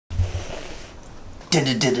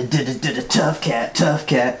Tough cat, tough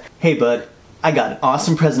cat. Hey bud, I got an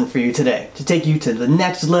awesome present for you today to take you to the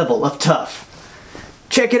next level of tough.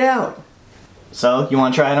 Check it out. So, you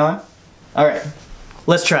want to try it on? Alright,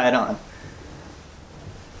 let's try it on.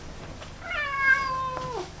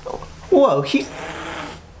 Whoa, he's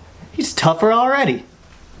tougher already.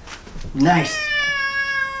 Nice.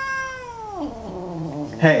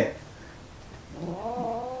 Hey.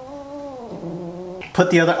 Put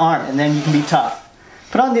the other arm and then you can be tough.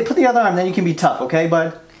 Put the other arm, then you can be tough, okay,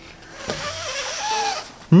 bud?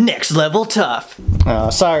 Next level tough. Oh,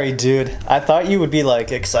 sorry, dude. I thought you would be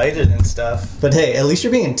like excited and stuff. But hey, at least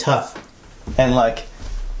you're being tough. And like,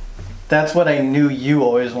 that's what I knew you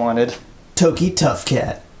always wanted. TOKKI Tough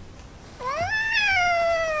Cat.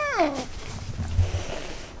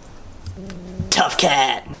 Tough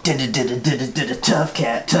cat. Tough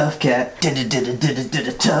cat, tough cat.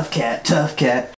 Tough cat, tough cat.